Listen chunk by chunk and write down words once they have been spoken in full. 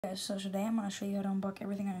Guys, so today I'm going to show you how to unblock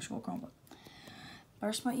everything on your school Chromebook.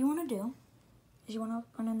 First, what you want to do is you want to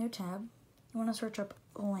open a new tab. You want to search up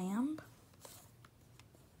lambda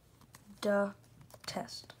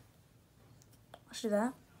test. Let's do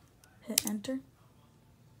that. Hit enter.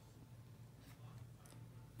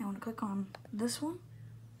 I want to click on this one.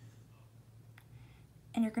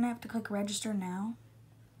 And you're going to have to click register now.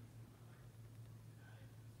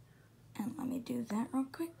 And let me do that real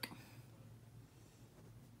quick.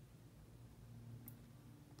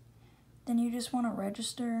 Then you just want to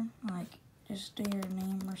register, like just do your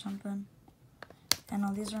name or something. And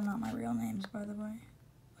no, these are not my real names, by the way,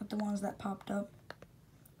 but the ones that popped up.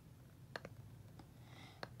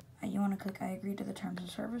 You want to click I agree to the terms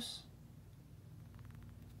of service.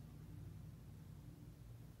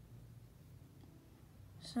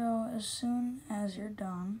 So as soon as you're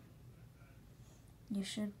done, you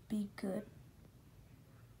should be good.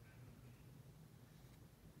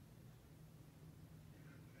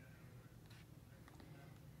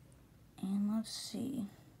 And let's see.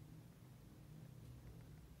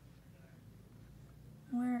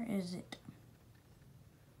 Where is it?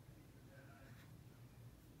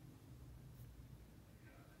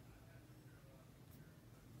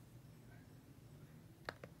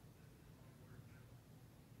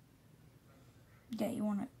 Yeah, you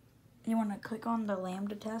wanna click on the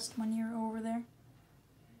lambda test when you're over there.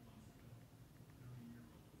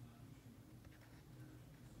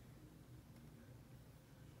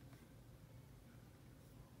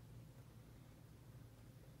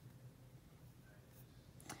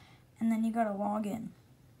 And then you gotta log in.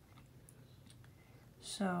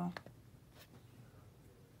 So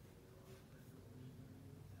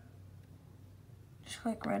just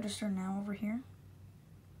click register now over here.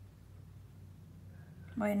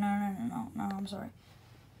 Wait, no, I'm sorry.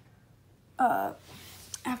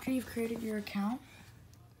 After you've created your account,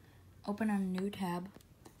 open a new tab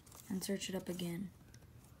and search it up again.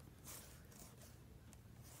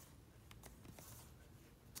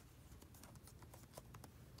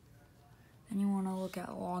 Then you want to look at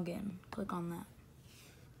login. Click on that.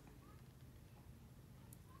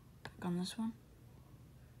 Click on this one.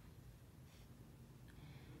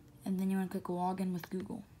 And then you want to click login with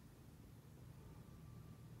Google.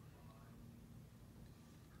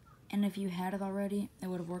 And if you had it already, it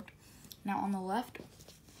would have worked. Now on the left,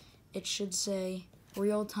 it should say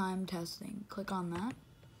real-time testing. Click on that.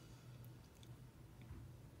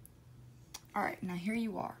 Alright, now here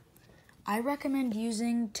you are. I recommend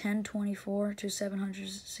using 1024 to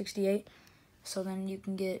 768, so then you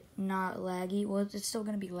can get not laggy. Well, it's still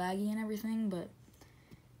going to be laggy and everything, but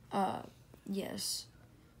yes.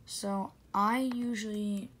 So I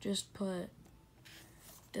usually just put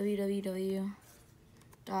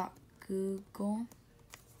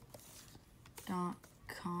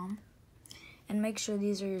www.google.com and make sure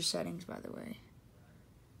these are your settings, by the way.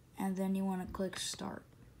 And then you want to click start.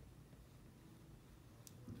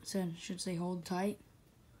 So it should say hold tight.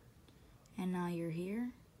 And now you're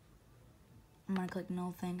here. I'm going to click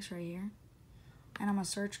no thanks right here. And I'm going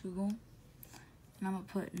to search Google. And I'm going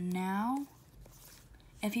to put now.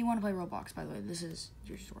 If you want to play Roblox, by the way, this is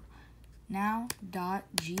your tutorial.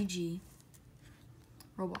 Now.gg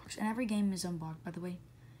Roblox. And every game is unblocked, by the way.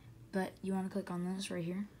 But you want to click on this right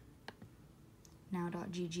here.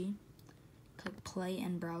 Now.gg. Click play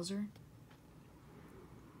in browser.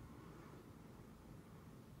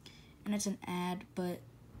 And it's an ad, but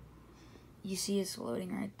you see it's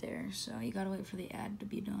loading right there. So you gotta wait for the ad to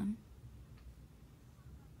be done.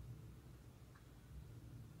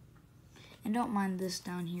 And don't mind this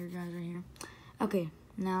down here, guys, right here. Okay,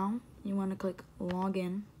 now you want to click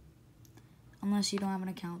login. Unless you don't have an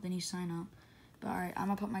account, then you sign up. But alright, I'm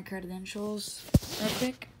gonna put my credentials real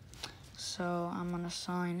quick. So I'm gonna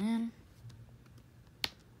sign in.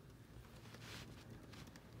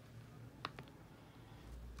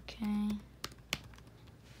 Okay.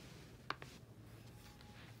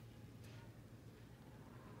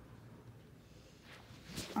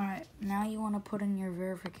 Alright, now you want to put in your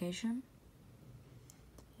verification.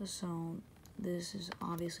 So this is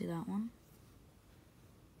obviously that one.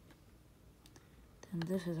 Then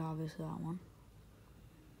this is obviously that one.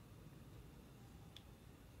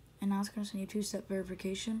 And now it's going to send you two-step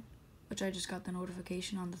verification, which I just got the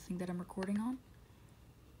notification on the thing that I'm recording on.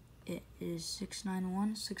 It is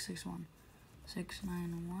 691-661.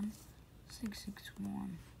 691-661.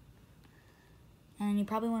 And you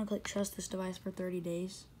probably want to click trust this device for 30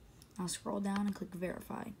 days. Now scroll down and click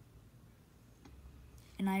verify.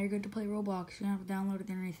 And now you're good to play Roblox. You don't have to download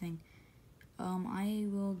it or anything. I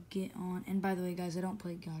will get on. And by the way, guys, I don't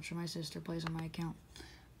play Gacha. My sister plays on my account,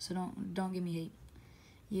 so don't give me hate.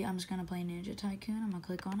 Yeah, I'm just gonna play Ninja Tycoon. I'm gonna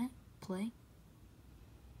click on it, play.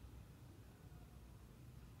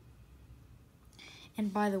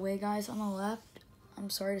 And by the way, guys, on the left, I'm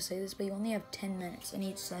sorry to say this, but you only have 10 minutes in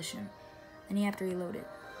each session, and you have to reload it.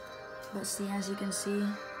 But see, as you can see,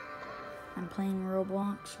 I'm playing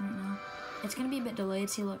Roblox right now. It's gonna be a bit delayed.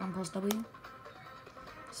 See, look, I'm press W.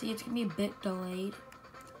 See, it's gonna be a bit delayed.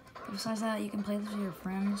 But besides that, you can play this with your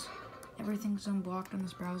friends. Everything's unblocked on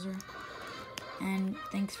this browser. And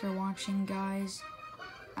thanks for watching, guys.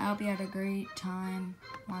 I hope you had a great time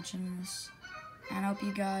watching this. And I hope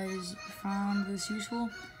you guys found this useful.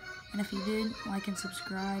 And if you did, like and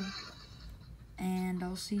subscribe. And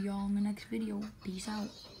I'll see y'all in the next video. Peace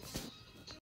out.